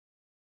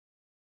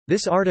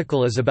This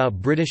article is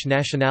about British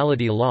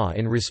nationality law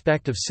in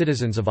respect of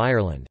citizens of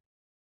Ireland.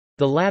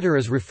 The latter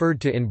is referred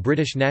to in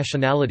British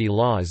nationality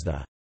law as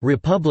the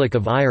Republic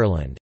of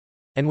Ireland,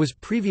 and was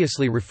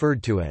previously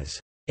referred to as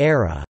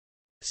ERA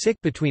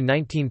between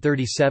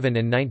 1937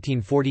 and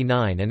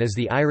 1949 and as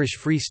the Irish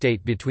Free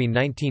State between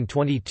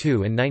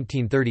 1922 and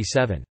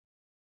 1937.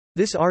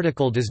 This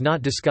article does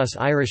not discuss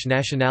Irish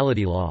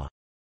nationality law.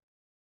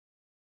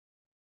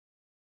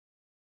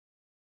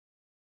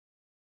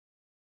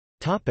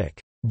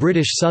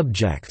 British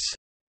subjects.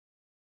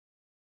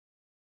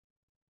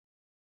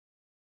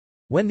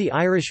 When the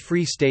Irish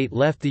Free State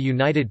left the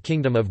United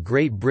Kingdom of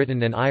Great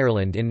Britain and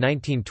Ireland in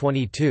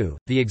 1922,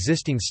 the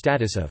existing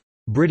status of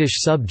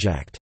British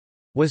subject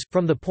was,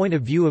 from the point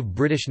of view of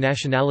British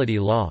nationality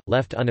law,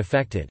 left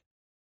unaffected.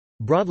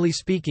 Broadly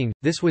speaking,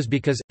 this was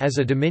because, as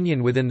a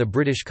dominion within the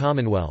British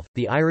Commonwealth,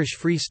 the Irish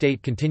Free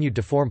State continued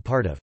to form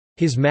part of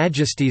His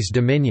Majesty's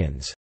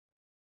dominions.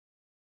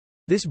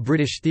 This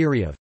British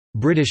theory of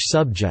British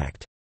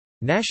subject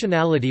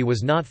nationality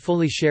was not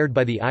fully shared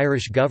by the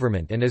Irish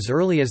government, and as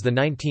early as the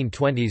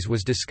 1920s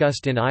was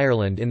discussed in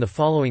Ireland in the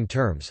following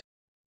terms.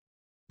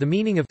 The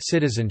meaning of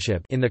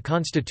citizenship in the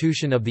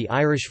Constitution of the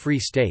Irish Free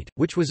State,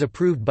 which was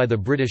approved by the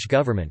British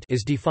government,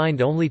 is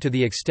defined only to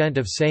the extent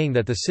of saying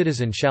that the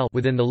citizen shall,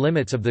 within the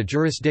limits of the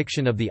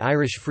jurisdiction of the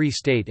Irish Free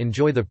State,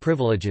 enjoy the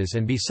privileges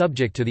and be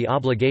subject to the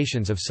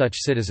obligations of such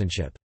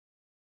citizenship.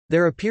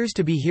 There appears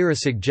to be here a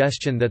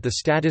suggestion that the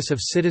status of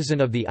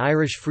citizen of the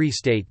Irish Free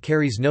State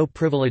carries no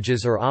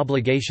privileges or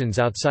obligations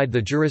outside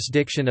the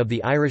jurisdiction of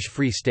the Irish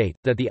Free State,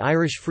 that the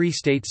Irish Free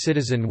State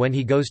citizen when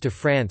he goes to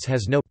France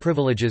has no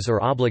privileges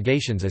or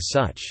obligations as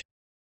such.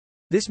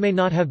 This may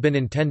not have been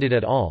intended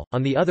at all.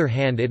 On the other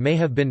hand, it may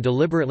have been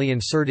deliberately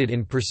inserted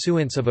in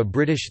pursuance of a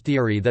British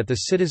theory that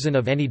the citizen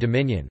of any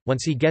dominion,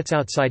 once he gets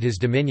outside his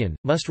dominion,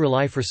 must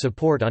rely for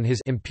support on his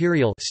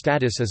imperial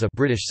status as a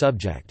British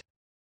subject.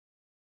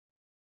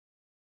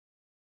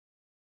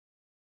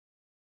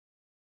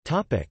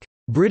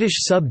 British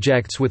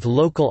subjects with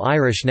local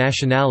Irish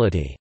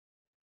nationality.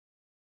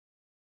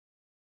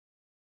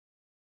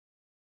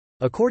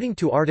 According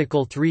to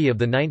Article 3 of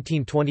the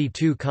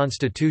 1922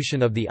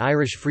 Constitution of the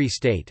Irish Free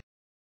State,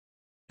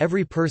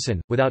 every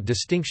person, without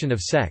distinction of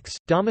sex,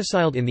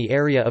 domiciled in the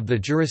area of the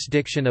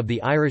jurisdiction of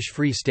the Irish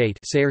Free State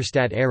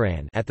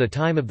at the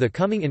time of the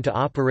coming into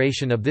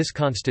operation of this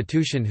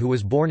constitution who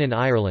was born in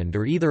Ireland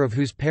or either of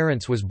whose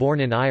parents was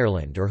born in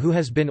Ireland or who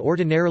has been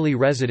ordinarily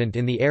resident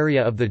in the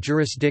area of the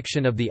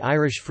jurisdiction of the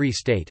Irish Free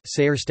State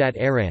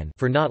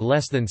for not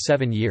less than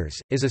 7 years,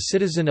 is a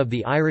citizen of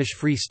the Irish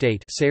Free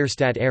State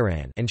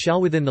and shall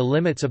within the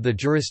limits of the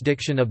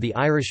jurisdiction of the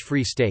Irish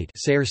Free State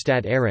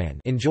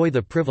enjoy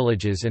the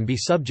privileges and be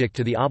subject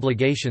to the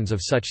obligations of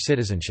such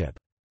citizenship.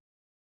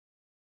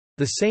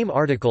 The same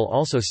article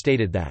also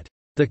stated that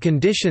the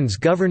conditions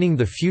governing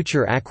the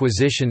future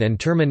acquisition and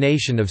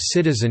termination of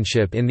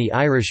citizenship in the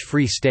Irish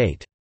Free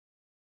State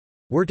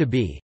were to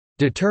be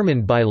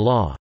determined by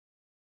law.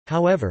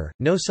 However,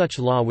 no such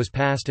law was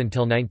passed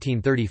until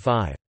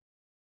 1935.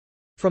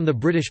 From the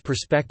British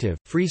perspective,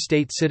 Free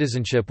State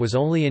citizenship was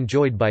only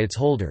enjoyed by its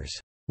holders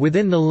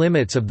within the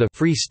limits of the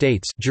Free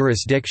State's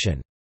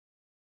jurisdiction.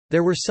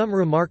 There were some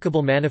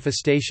remarkable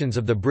manifestations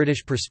of the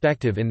British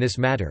perspective in this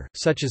matter,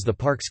 such as the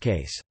Parkes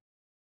case.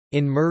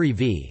 In Murray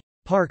v.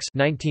 Parkes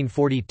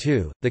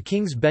 1942, the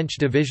King's Bench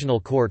Divisional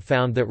Court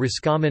found that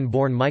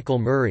Roscommon-born Michael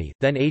Murray,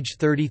 then aged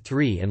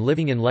 33 and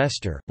living in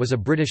Leicester, was a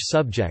British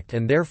subject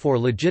and therefore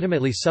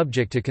legitimately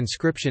subject to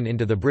conscription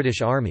into the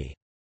British Army.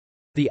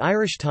 The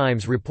Irish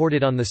Times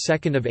reported on 2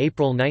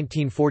 April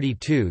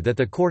 1942 that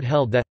the court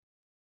held that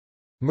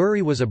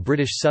Murray was a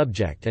British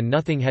subject and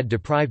nothing had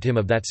deprived him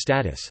of that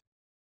status.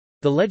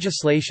 The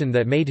legislation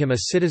that made him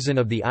a citizen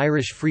of the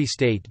Irish Free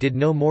State did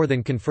no more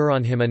than confer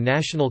on him a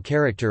national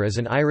character as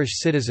an Irish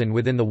citizen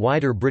within the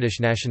wider British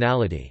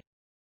nationality.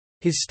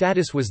 His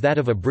status was that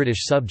of a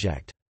British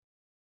subject.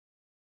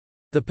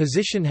 The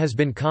position has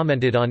been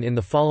commented on in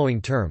the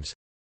following terms.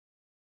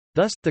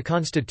 Thus, the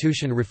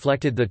Constitution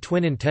reflected the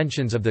twin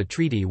intentions of the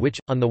treaty which,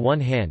 on the one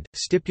hand,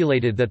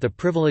 stipulated that the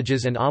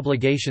privileges and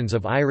obligations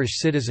of Irish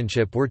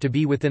citizenship were to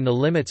be within the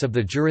limits of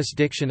the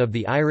jurisdiction of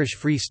the Irish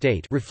Free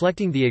State,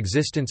 reflecting the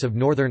existence of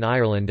Northern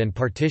Ireland and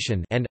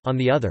partition, and, on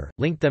the other,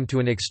 linked them to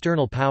an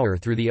external power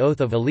through the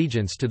oath of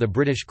allegiance to the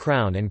British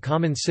Crown and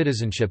common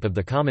citizenship of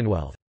the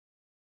Commonwealth.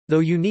 Though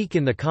unique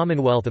in the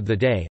Commonwealth of the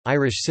day,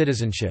 Irish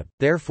citizenship,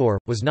 therefore,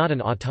 was not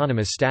an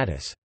autonomous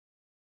status.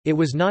 It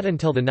was not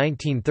until the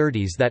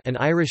 1930s that an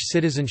Irish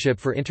citizenship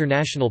for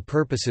international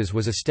purposes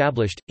was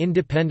established,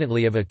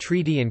 independently of a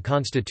treaty and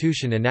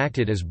constitution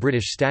enacted as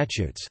British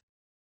statutes.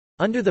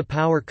 Under the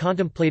power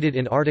contemplated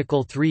in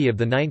Article 3 of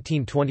the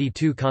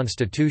 1922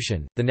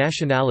 Constitution, the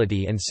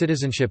Nationality and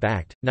Citizenship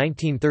Act,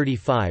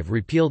 1935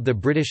 repealed the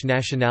British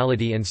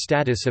Nationality and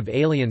Status of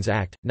Aliens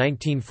Act,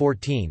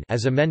 1914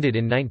 as amended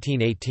in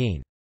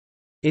 1918.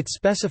 It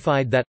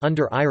specified that,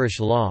 under Irish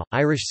law,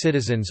 Irish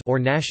citizens or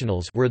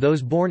nationals were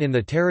those born in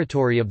the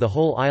territory of the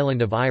whole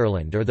island of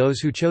Ireland or those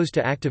who chose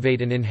to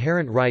activate an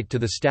inherent right to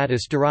the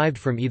status derived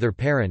from either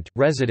parent,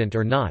 resident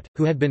or not,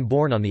 who had been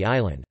born on the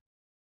island.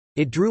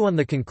 It drew on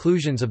the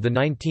conclusions of the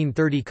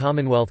 1930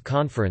 Commonwealth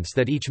Conference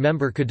that each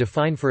member could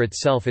define for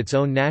itself its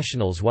own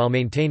nationals while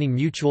maintaining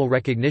mutual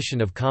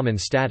recognition of common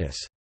status.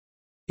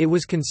 It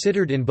was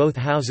considered in both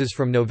houses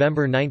from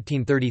November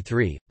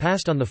 1933,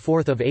 passed on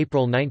 4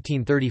 April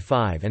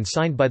 1935 and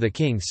signed by the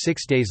King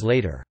 6 days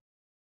later.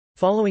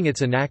 Following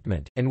its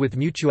enactment, and with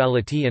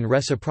mutuality and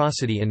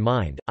reciprocity in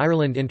mind,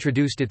 Ireland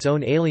introduced its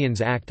own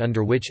Aliens Act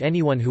under which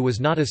anyone who was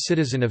not a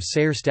citizen of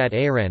Saoirstát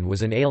Éireann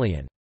was an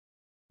alien.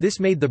 This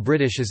made the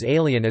British as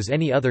alien as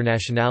any other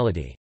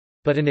nationality.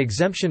 But an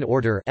exemption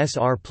order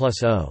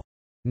SR+0.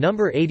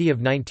 Number 80 of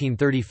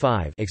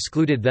 1935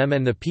 excluded them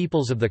and the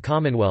peoples of the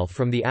Commonwealth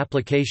from the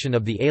application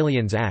of the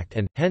Aliens Act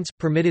and, hence,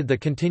 permitted the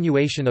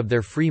continuation of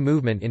their free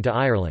movement into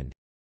Ireland.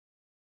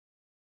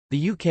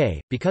 The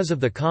UK, because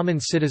of the common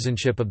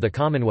citizenship of the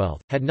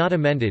Commonwealth, had not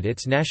amended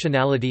its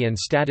Nationality and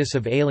Status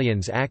of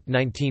Aliens Act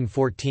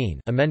 1914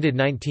 amended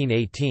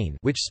 1918,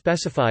 which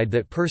specified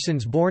that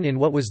persons born in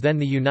what was then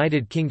the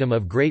United Kingdom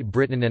of Great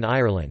Britain and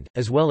Ireland,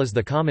 as well as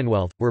the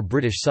Commonwealth, were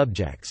British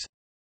subjects.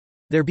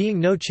 There being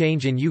no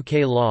change in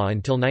UK law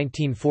until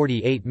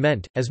 1948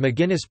 meant, as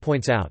McGuinness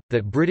points out,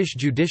 that British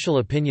judicial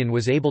opinion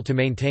was able to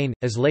maintain,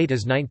 as late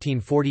as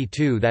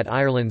 1942, that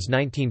Ireland's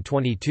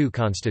 1922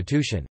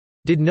 constitution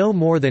did no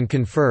more than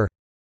confer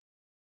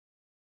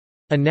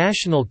a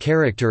national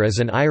character as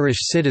an Irish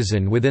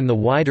citizen within the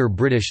wider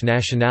British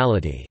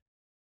nationality,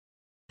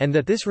 and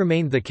that this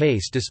remained the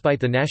case despite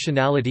the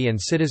Nationality and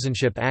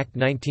Citizenship Act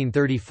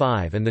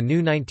 1935 and the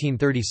new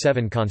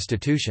 1937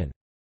 constitution.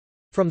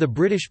 From the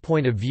British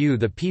point of view,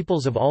 the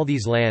peoples of all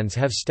these lands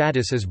have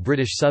status as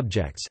British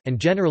subjects, and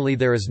generally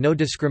there is no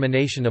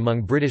discrimination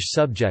among British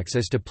subjects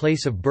as to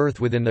place of birth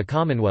within the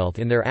Commonwealth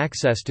in their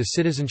access to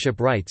citizenship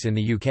rights in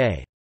the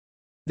UK.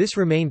 This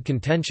remained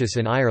contentious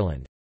in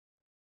Ireland.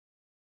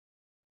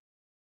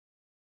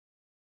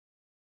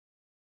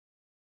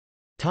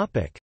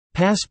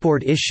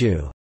 Passport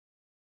issue.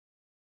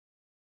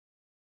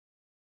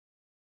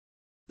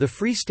 The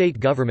Free State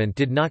government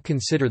did not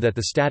consider that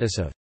the status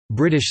of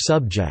British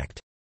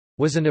subject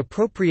was an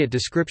appropriate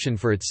description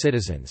for its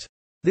citizens.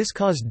 This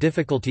caused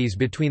difficulties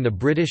between the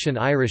British and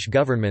Irish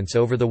governments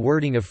over the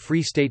wording of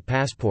Free State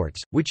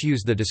passports, which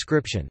used the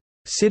description,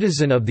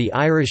 "citizen of the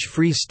Irish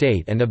Free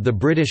State and of the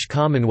British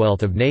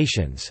Commonwealth of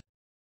Nations."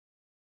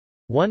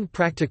 One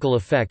practical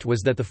effect was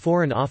that the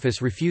Foreign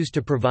Office refused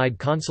to provide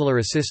consular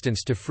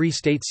assistance to Free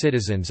State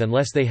citizens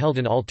unless they held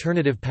an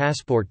alternative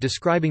passport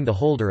describing the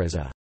holder as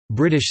a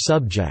British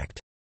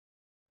subject.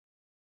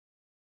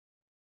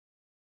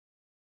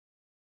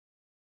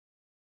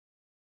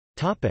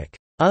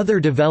 Other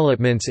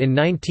developments in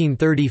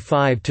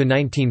 1935 to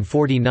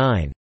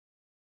 1949.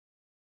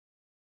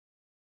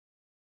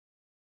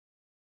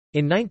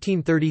 In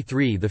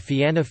 1933 the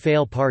Fianna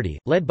Fáil party,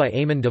 led by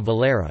Eamon de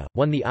Valera,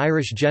 won the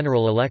Irish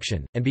general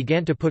election, and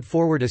began to put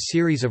forward a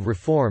series of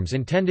reforms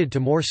intended to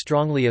more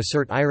strongly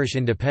assert Irish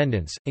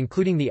independence,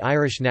 including the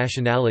Irish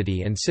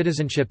Nationality and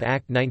Citizenship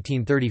Act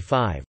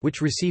 1935,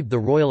 which received the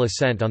royal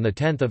assent on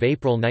 10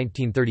 April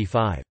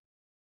 1935.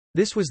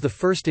 This was the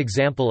first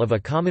example of a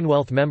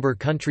Commonwealth member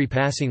country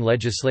passing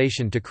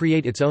legislation to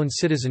create its own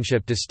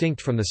citizenship distinct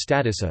from the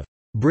status of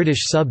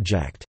British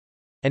subject,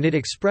 and it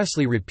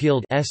expressly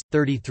repealed S.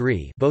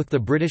 33 both the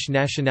British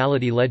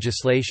nationality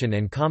legislation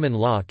and common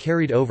law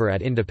carried over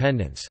at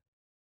independence.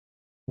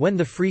 When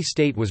the Free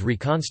State was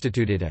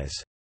reconstituted as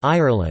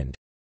Ireland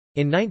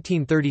in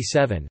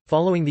 1937,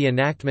 following the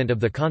enactment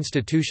of the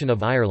Constitution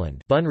of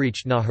Ireland,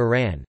 Bunreacht na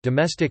hÉireann,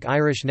 domestic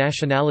Irish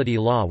nationality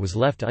law was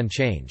left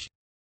unchanged.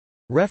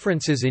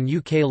 References in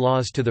UK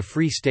laws to the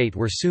Free State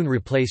were soon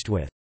replaced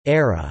with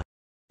 «Éire»,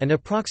 an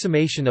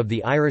approximation of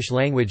the Irish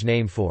language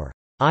name for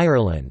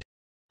Ireland,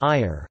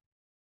 Ire.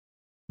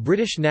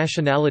 British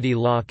nationality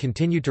law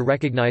continued to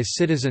recognise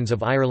citizens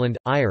of Ireland,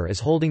 Ire, as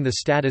holding the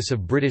status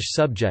of British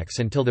subjects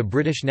until the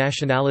British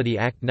Nationality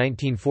Act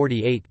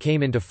 1948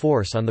 came into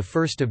force on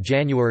 1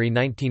 January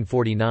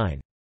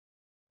 1949.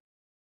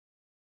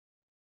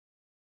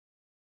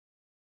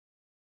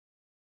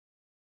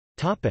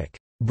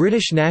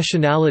 British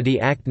Nationality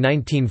Act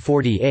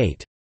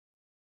 1948.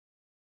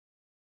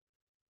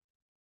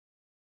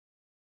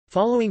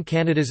 Following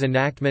Canada's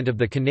enactment of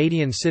the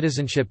Canadian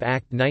Citizenship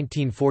Act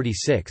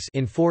 1946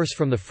 in force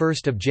from 1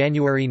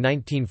 January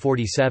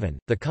 1947,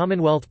 the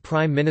Commonwealth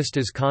Prime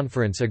Ministers'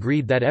 Conference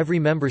agreed that every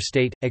member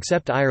state,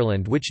 except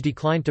Ireland which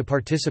declined to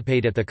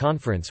participate at the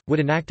conference, would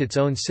enact its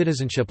own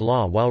citizenship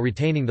law while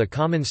retaining the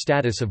common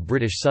status of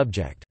British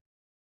subject.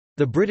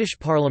 The British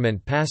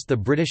Parliament passed the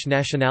British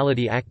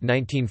Nationality Act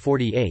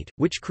 1948,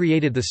 which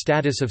created the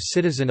status of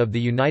citizen of the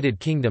United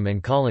Kingdom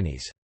and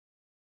colonies.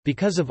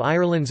 Because of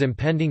Ireland's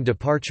impending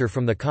departure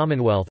from the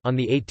Commonwealth on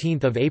 18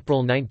 April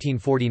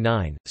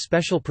 1949,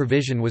 special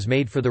provision was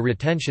made for the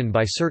retention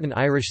by certain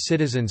Irish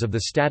citizens of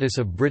the status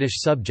of British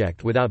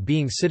subject without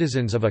being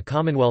citizens of a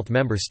Commonwealth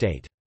member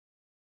state.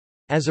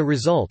 As a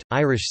result,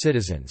 Irish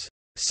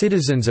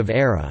citizens of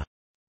ERA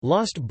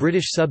lost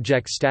British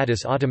subject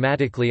status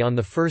automatically on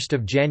 1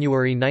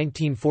 January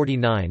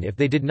 1949 if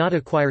they did not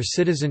acquire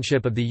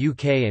citizenship of the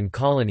UK and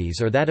colonies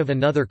or that of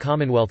another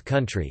Commonwealth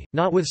country,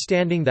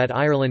 notwithstanding that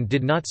Ireland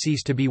did not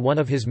cease to be one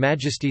of His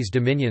Majesty's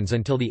dominions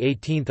until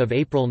 18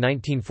 April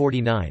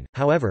 1949.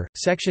 However,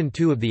 Section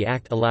 2 of the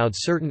Act allowed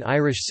certain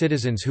Irish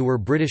citizens who were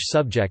British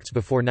subjects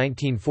before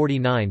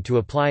 1949 to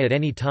apply at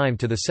any time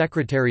to the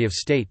Secretary of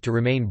State to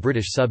remain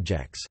British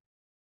subjects.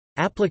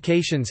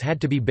 Applications had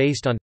to be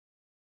based on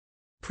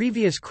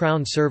previous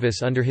Crown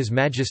service under His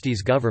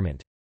Majesty's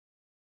government,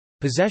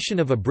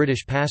 possession of a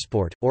British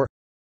passport, or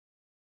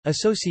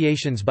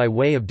associations by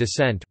way of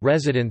descent,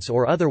 residence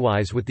or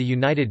otherwise with the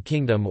United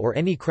Kingdom or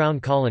any Crown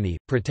colony,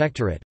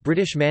 protectorate,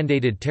 British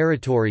mandated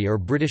territory or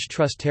British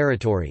Trust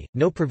territory.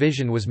 No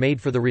provision was made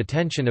for the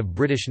retention of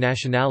British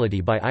nationality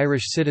by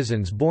Irish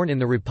citizens born in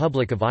the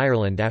Republic of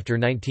Ireland after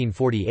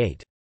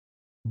 1948.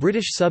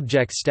 British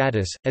subject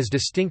status, as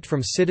distinct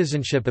from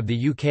citizenship of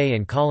the UK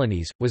and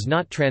colonies, was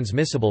not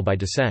transmissible by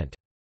descent.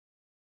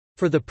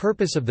 For the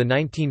purpose of the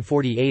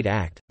 1948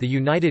 Act, the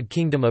United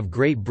Kingdom of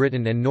Great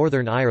Britain and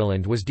Northern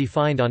Ireland was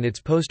defined on its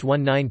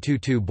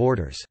post-1922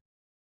 borders.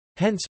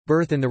 Hence,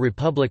 birth in the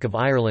Republic of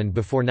Ireland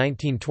before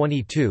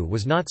 1922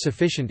 was not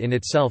sufficient in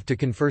itself to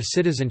confer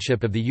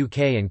citizenship of the UK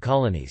and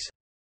colonies.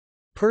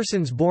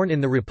 Persons born in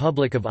the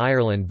Republic of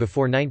Ireland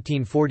before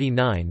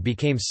 1949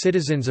 became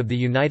citizens of the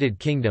United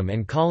Kingdom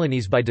and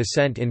colonies by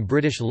descent in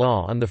British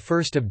law on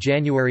 1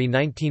 January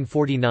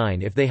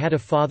 1949 if they had a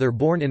father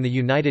born in the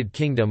United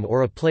Kingdom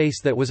or a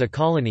place that was a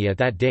colony at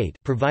that date,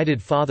 provided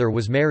father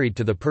was married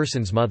to the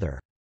person's mother.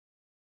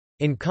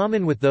 In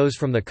common with those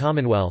from the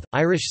Commonwealth,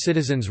 Irish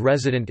citizens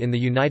resident in the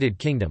United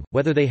Kingdom,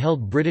 whether they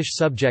held British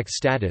subject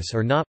status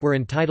or not, were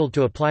entitled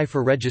to apply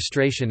for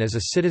registration as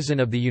a citizen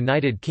of the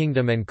United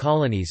Kingdom and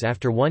colonies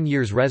after 1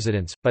 year's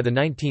residence, by the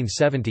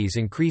 1970s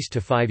increased to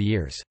 5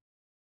 years.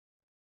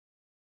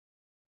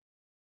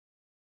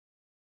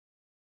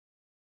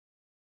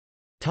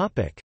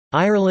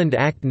 Ireland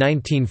Act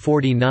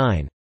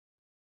 1949.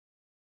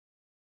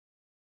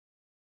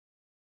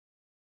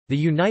 The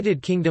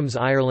United Kingdom's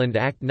Ireland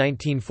Act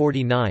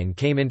 1949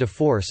 came into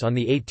force on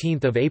 18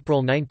 April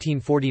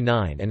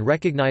 1949 and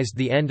recognised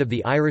the end of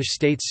the Irish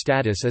state's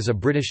status as a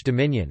British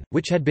Dominion,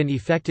 which had been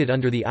effected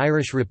under the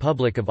Irish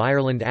Republic of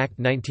Ireland Act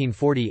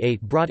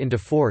 1948 brought into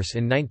force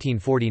in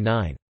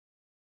 1949.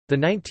 The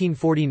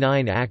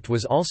 1949 Act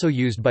was also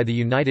used by the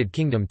United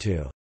Kingdom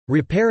to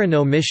repair an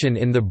omission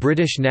in the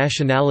British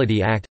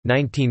Nationality Act,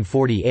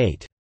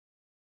 1948.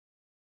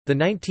 The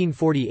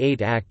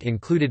 1948 Act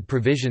included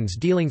provisions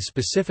dealing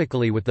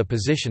specifically with the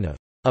position of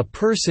a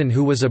person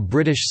who was a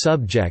British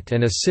subject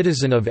and a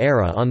citizen of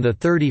ERA on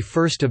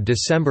 31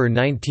 December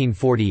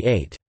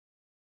 1948.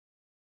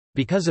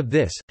 Because of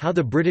this, how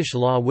the British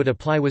law would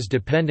apply was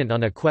dependent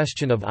on a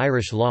question of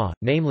Irish law,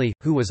 namely,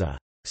 who was a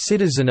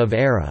citizen of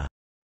ERA.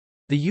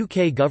 The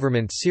UK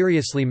government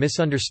seriously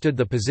misunderstood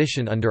the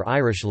position under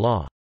Irish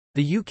law.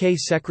 The UK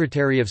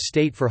Secretary of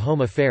State for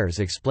Home Affairs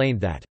explained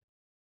that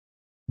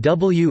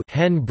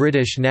Hen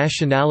British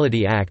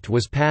Nationality Act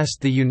was passed.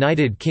 The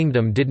United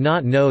Kingdom did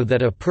not know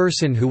that a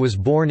person who was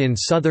born in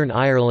Southern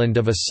Ireland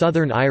of a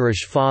Southern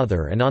Irish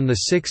father and on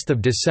 6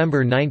 December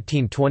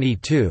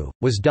 1922,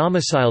 was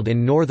domiciled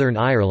in Northern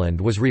Ireland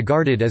was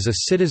regarded as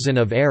a citizen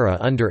of ERA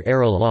under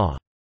ERA law.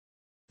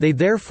 They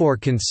therefore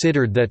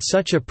considered that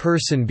such a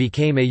person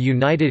became a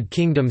United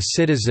Kingdom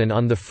citizen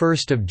on 1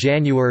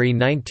 January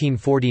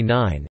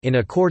 1949 in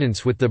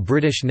accordance with the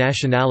British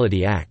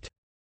Nationality Act.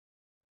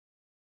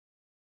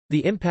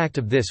 The impact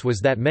of this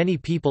was that many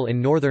people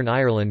in Northern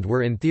Ireland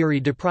were in theory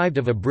deprived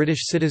of a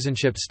British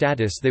citizenship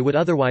status they would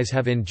otherwise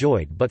have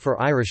enjoyed but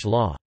for Irish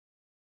law.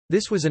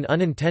 This was an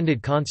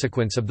unintended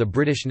consequence of the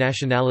British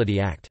Nationality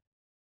Act.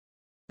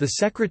 The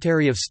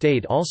Secretary of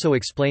State also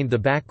explained the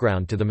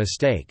background to the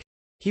mistake.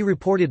 He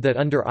reported that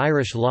under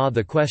Irish law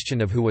the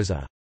question of who was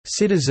a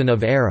citizen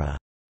of ERA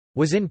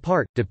was in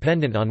part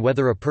dependent on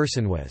whether a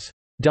person was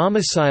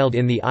domiciled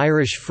in the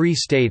Irish Free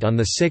State on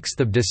 6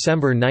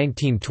 December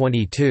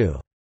 1922.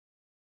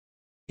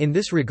 In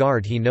this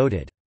regard he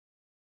noted,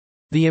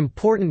 "The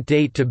important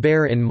date to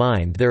bear in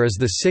mind there is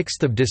 6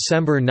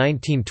 December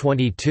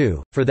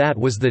 1922, for that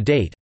was the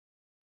date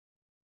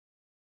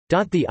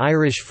the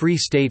Irish Free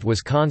State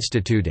was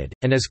constituted,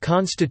 and as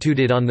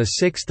constituted on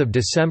 6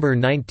 December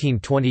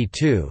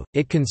 1922,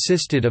 it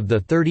consisted of the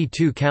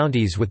 32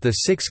 counties with the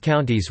 6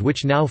 counties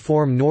which now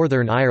form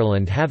Northern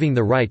Ireland having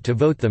the right to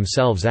vote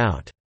themselves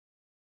out."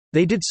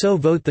 They did so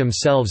vote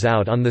themselves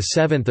out on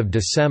 7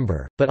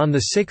 December, but on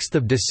 6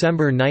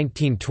 December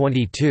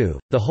 1922,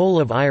 the whole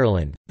of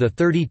Ireland, the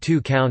 32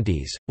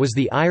 counties, was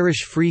the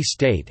Irish Free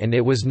State, and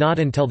it was not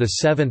until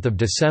 7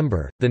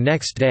 December, the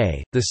next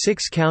day, the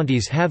 6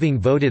 counties having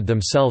voted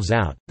themselves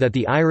out, that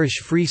the Irish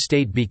Free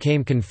State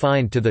became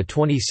confined to the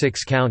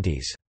 26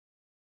 counties.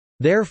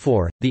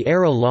 Therefore, the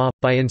ERA law,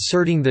 by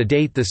inserting the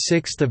date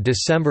 6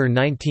 December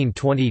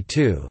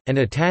 1922, and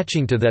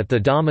attaching to that the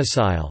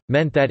domicile,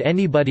 meant that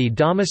anybody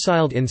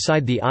domiciled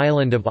inside the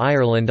island of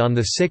Ireland on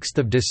 6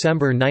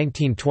 December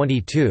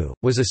 1922,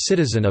 was a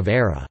citizen of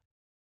ERA.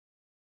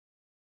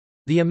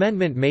 The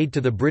amendment made to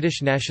the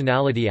British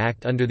Nationality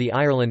Act under the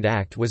Ireland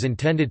Act was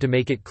intended to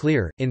make it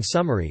clear, in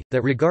summary,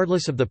 that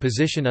regardless of the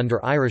position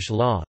under Irish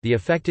law, the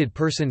affected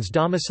persons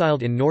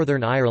domiciled in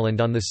Northern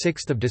Ireland on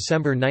 6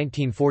 December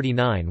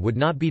 1949 would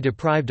not be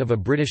deprived of a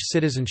British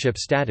citizenship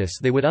status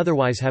they would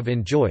otherwise have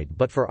enjoyed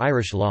but for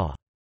Irish law.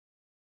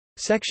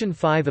 Section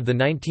 5 of the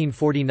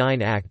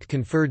 1949 Act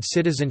conferred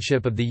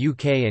citizenship of the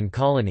UK and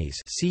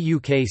colonies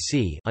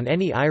on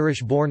any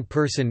Irish-born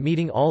person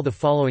meeting all the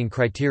following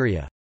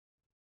criteria: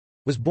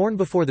 was born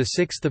before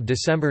 6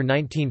 December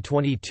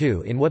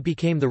 1922 in what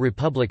became the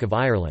Republic of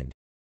Ireland,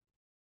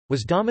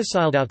 was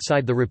domiciled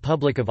outside the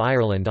Republic of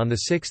Ireland on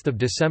 6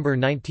 December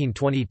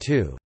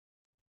 1922,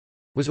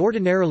 was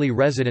ordinarily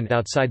resident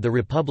outside the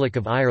Republic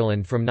of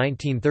Ireland from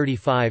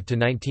 1935 to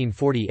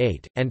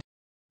 1948, and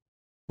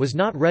was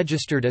not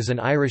registered as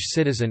an Irish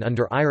citizen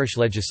under Irish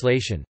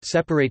legislation,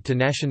 separate to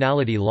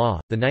nationality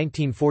law. The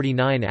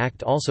 1949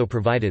 Act also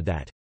provided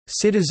that,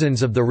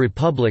 "citizens of the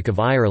Republic of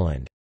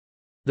Ireland,"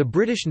 the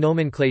British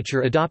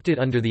nomenclature adopted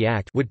under the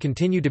Act, would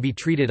continue to be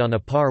treated on a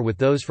par with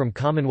those from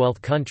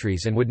Commonwealth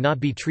countries and would not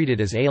be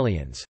treated as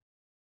aliens.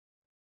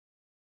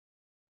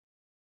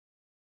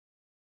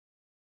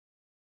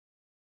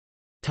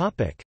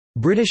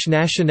 British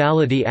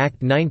Nationality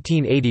Act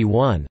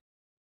 1981.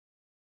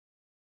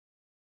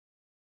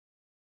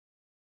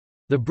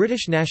 The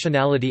British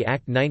Nationality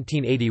Act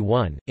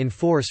 1981, in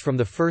force from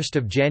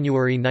 1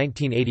 January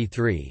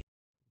 1983,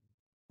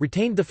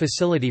 retained the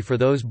facility for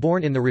those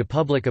born in the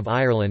Republic of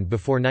Ireland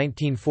before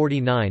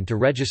 1949 to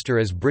register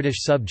as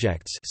British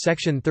subjects.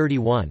 Section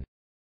 31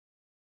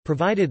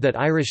 provided that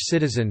Irish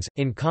citizens,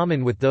 in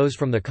common with those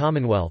from the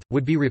Commonwealth,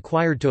 would be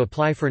required to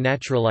apply for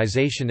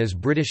naturalisation as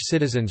British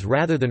citizens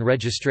rather than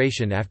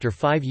registration after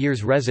 5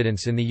 years'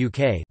 residence in the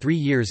UK, 3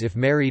 years if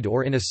married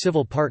or in a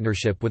civil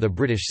partnership with a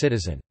British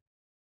citizen.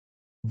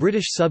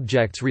 British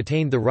subjects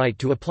retained the right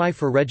to apply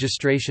for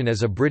registration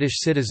as a British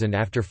citizen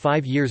after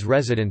 5 years'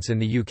 residence in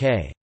the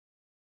UK.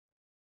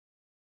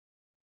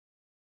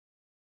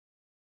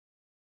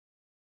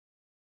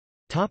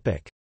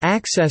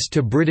 Access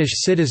to British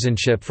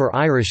citizenship for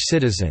Irish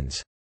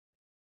citizens.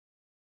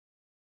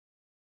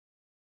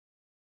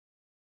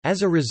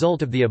 As a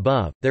result of the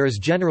above, there is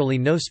generally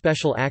no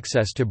special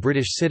access to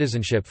British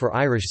citizenship for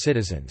Irish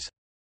citizens.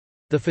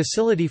 The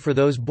facility for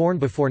those born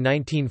before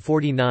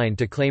 1949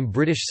 to claim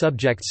British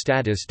subject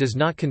status does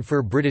not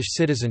confer British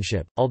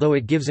citizenship, although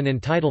it gives an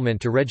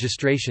entitlement to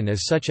registration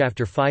as such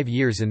after 5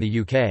 years in the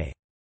UK.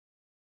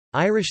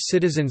 Irish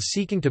citizens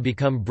seeking to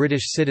become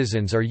British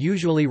citizens are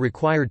usually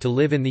required to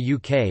live in the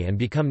UK and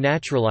become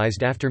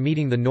naturalised after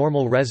meeting the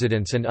normal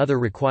residence and other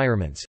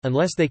requirements,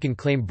 unless they can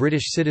claim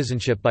British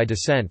citizenship by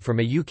descent from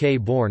a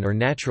UK-born or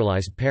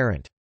naturalised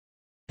parent.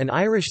 An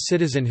Irish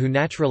citizen who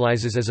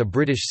naturalises as a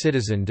British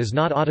citizen does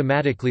not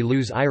automatically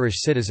lose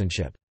Irish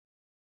citizenship.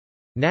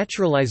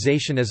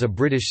 Naturalisation as a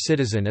British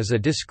citizen is a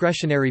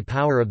discretionary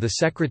power of the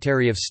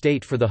Secretary of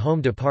State for the Home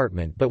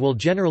Department but will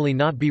generally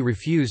not be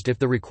refused if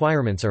the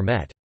requirements are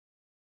met.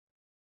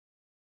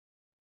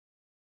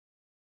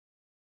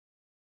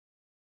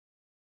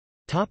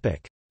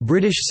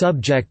 British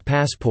subject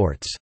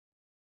passports.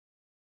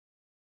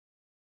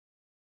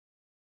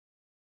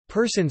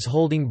 Persons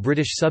holding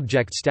British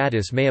subject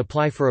status may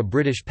apply for a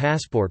British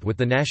passport with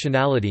the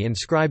nationality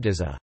inscribed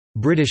as a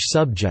British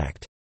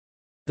subject.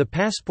 The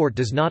passport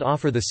does not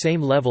offer the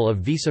same level of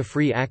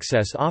visa-free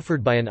access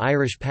offered by an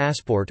Irish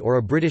passport or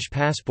a British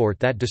passport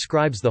that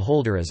describes the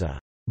holder as a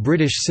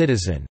British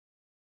citizen.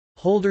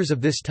 Holders of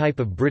this type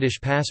of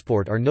British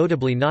passport are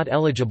notably not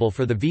eligible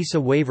for the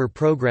Visa Waiver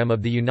Programme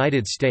of the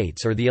United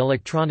States or the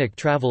Electronic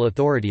Travel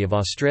Authority of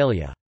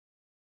Australia.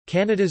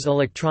 Canada's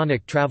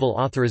Electronic Travel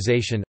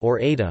Authorisation,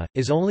 or ATA,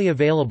 is only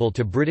available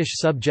to British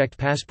subject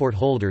passport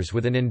holders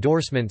with an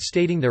endorsement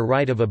stating their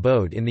right of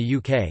abode in the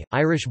UK.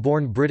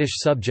 Irish-born British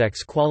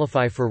subjects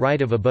qualify for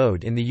right of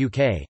abode in the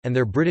UK, and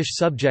their British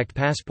subject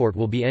passport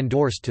will be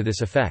endorsed to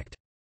this effect.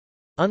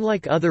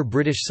 Unlike other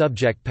British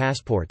subject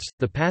passports,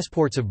 the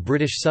passports of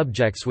British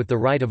subjects with the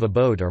right of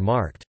abode are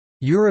marked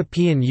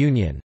European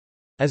Union,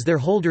 as their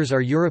holders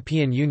are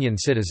European Union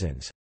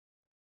citizens.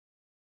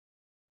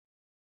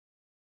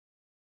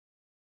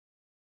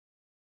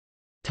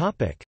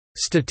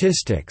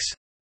 Statistics.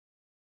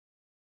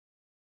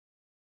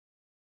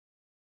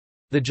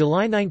 The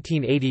July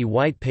 1980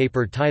 White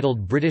Paper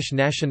titled British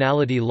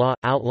Nationality Law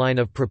 – Outline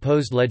of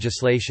Proposed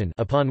Legislation,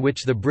 upon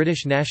which the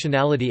British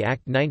Nationality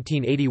Act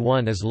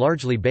 1981 is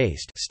largely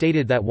based,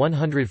 stated that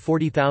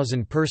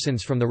 140,000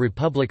 persons from the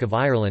Republic of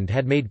Ireland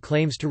had made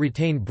claims to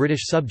retain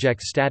British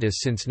subject status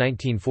since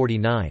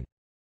 1949.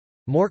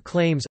 More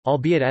claims,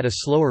 albeit at a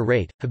slower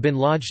rate, have been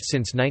lodged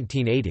since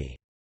 1980.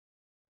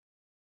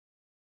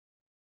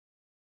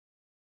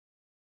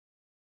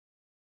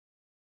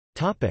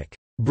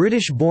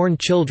 British-born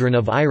children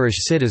of Irish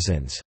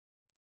citizens.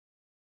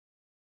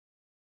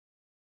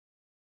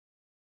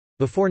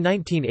 Before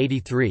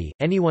 1983,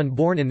 anyone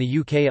born in the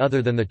UK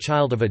other than the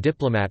child of a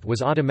diplomat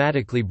was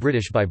automatically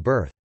British by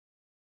birth.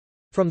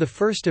 From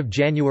 1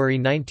 January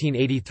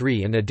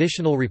 1983 an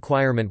additional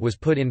requirement was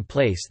put in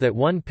place that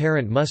one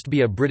parent must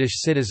be a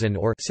British citizen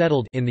or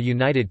settled in the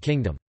United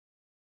Kingdom.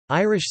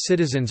 Irish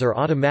citizens are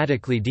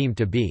automatically deemed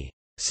to be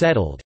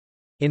settled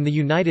in the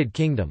United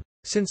Kingdom.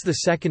 Since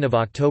 2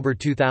 October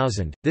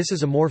 2000, this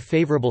is a more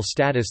favourable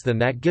status than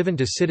that given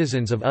to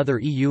citizens of other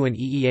EU and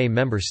EEA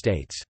member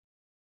states.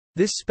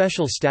 This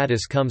special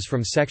status comes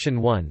from Section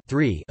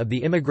 1(3) of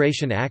the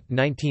Immigration Act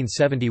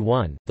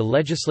 1971, the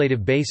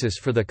legislative basis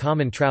for the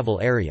Common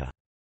Travel Area.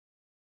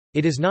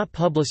 It is not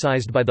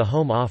publicised by the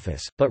Home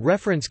Office, but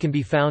reference can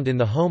be found in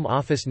the Home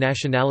Office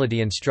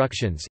Nationality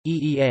Instructions,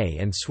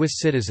 EEA and Swiss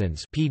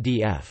Citizens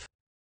PDF.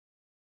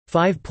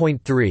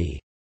 5.3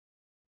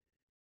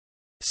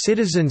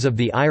 Citizens of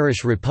the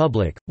Irish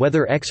Republic,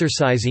 whether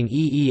exercising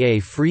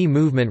EEA free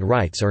movement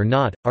rights or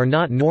not, are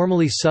not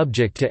normally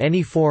subject to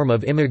any form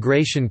of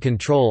immigration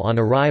control on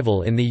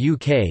arrival in the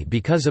UK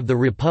because of the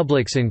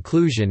Republic's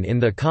inclusion in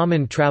the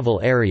Common Travel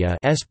Area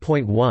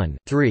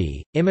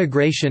S.1.3,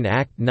 Immigration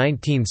Act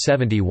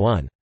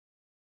 1971.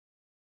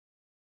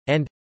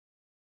 And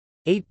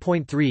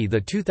 8.3 The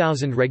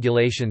 2000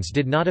 regulations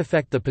did not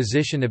affect the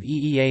position of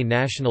EEA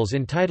nationals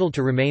entitled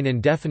to remain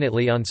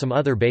indefinitely on some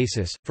other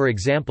basis, for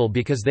example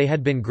because they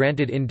had been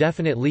granted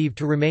indefinite leave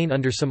to remain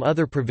under some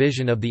other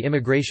provision of the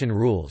immigration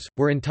rules,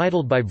 were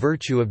entitled by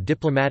virtue of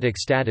diplomatic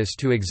status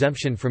to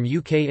exemption from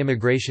UK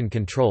immigration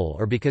control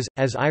or because,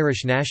 as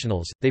Irish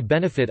nationals, they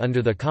benefit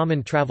under the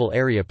Common Travel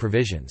Area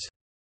provisions.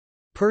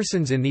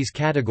 Persons in these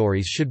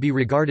categories should be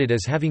regarded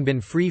as having been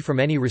free from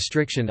any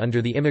restriction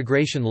under the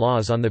immigration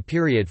laws on the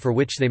period for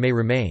which they may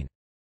remain.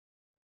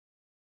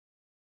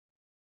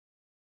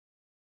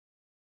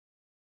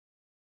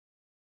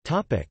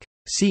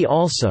 See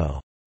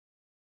also: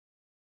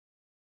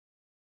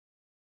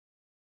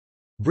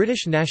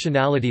 British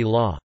nationality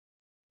law,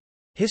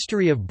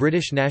 History of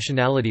British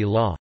nationality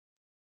law,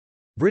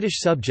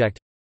 British subject,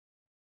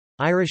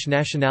 Irish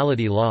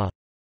nationality law.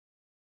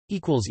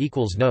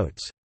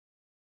 Notes